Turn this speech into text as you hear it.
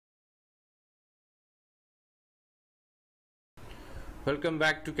Welcome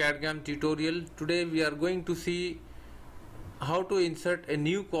back to CAD/CAM tutorial. Today we are going to see how to insert a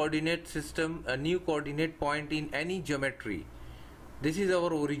new coordinate system, a new coordinate point in any geometry. This is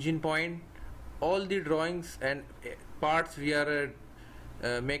our origin point. All the drawings and parts we are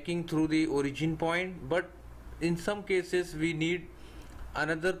making through the origin point, but in some cases we need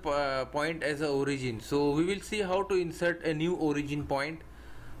another point as a origin. So we will see how to insert a new origin point.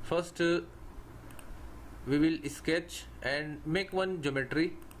 First we will sketch and make one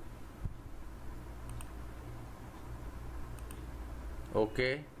geometry.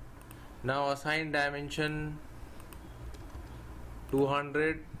 Okay, now assign dimension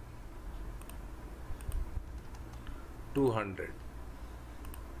 200.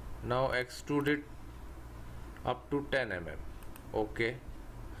 Now extrude it up to 10 mm. Okay,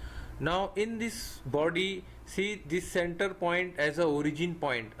 now in this body, see this center point as a origin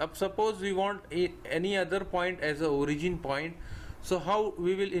point. Up suppose we want any other point as a origin point, so how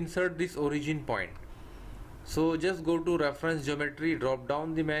we will insert this origin point? So just go to reference geometry, drop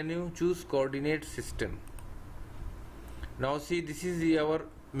down the menu, choose coordinate system. Now see, this is our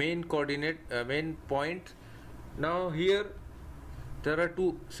main coordinate main point. Now here there are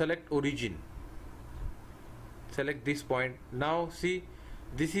two. Select origin, select this point. Now see,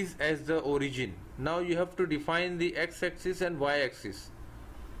 this is as the origin. Now you have to define the x-axis and y-axis.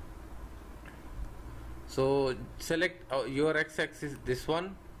 So select your x-axis, this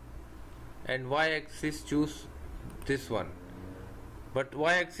one, and y-axis choose this one, but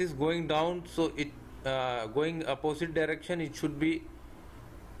y-axis going down, so it going opposite direction, it should be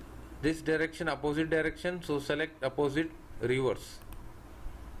this direction, opposite direction. So select opposite, reverse.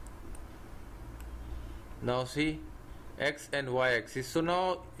 Now see, x and y axis. So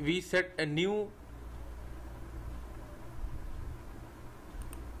now we set a new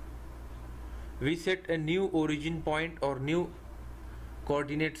origin point or new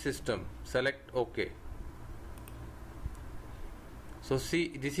coordinate system. Select OK. So see,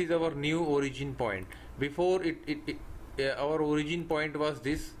 this is our new origin point. Before our origin point was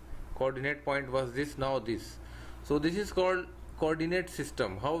this, coordinate point was this, now this. So this is called coordinate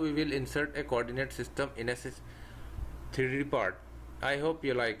system. How we will insert a coordinate system in a 3D part. I hope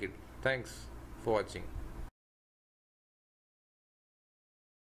you like it. Thanks for watching.